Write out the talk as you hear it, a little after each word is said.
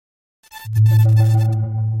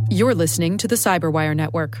You're listening to the Cyberwire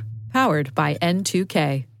Network, powered by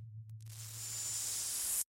N2K.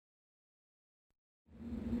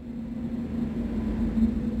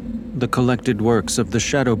 The Collected Works of the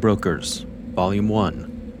Shadow Brokers, Volume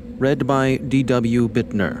 1, read by D.W.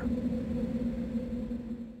 Bittner.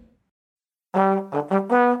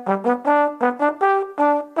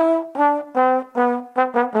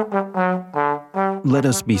 Let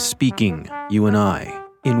us be speaking, you and I,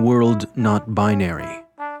 in world not binary.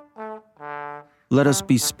 Let us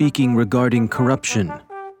be speaking regarding corruption.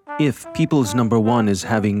 If people's number 1 is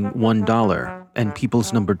having $1 and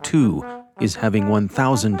people's number 2 is having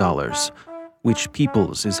 $1,000, which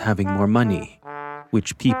people's is having more money?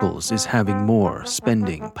 Which people's is having more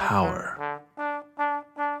spending power?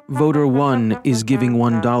 Voter 1 is giving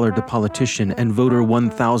 $1 to politician and voter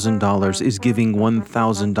 $1,000 is giving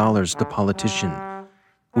 $1,000 to politician.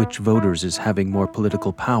 Which voters is having more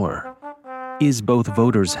political power? Is both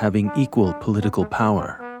voters having equal political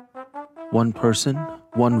power? One person,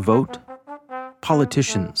 one vote?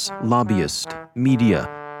 Politicians, lobbyists, media,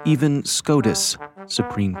 even SCOTUS,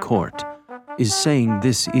 Supreme Court, is saying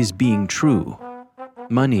this is being true.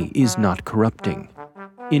 Money is not corrupting.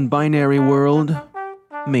 In binary world,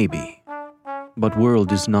 maybe. But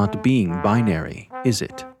world is not being binary, is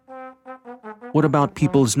it? What about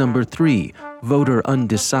people's number 3, voter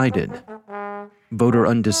undecided? Voter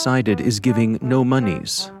undecided is giving no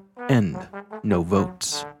monies and no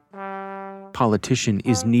votes. Politician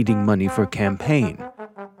is needing money for campaign,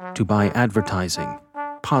 to buy advertising,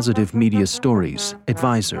 positive media stories,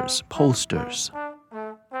 advisors, pollsters,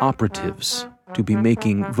 operatives to be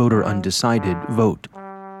making voter undecided vote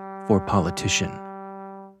for politician.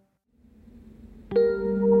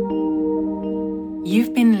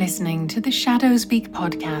 You've been listening to the Shadow Speak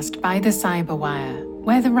podcast by the Cyberwire,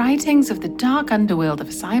 where the writings of the dark underworld of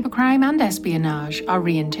cybercrime and espionage are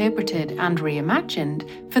reinterpreted and reimagined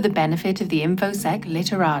for the benefit of the InfoSec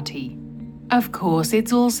literati. Of course,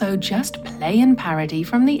 it's also just play and parody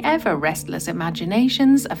from the ever-restless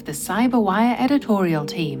imaginations of the Cyberwire editorial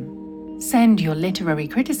team. Send your literary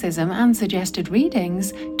criticism and suggested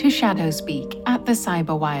readings to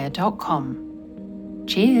shadowspeak@thecyberwire.com.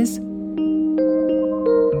 Cheers!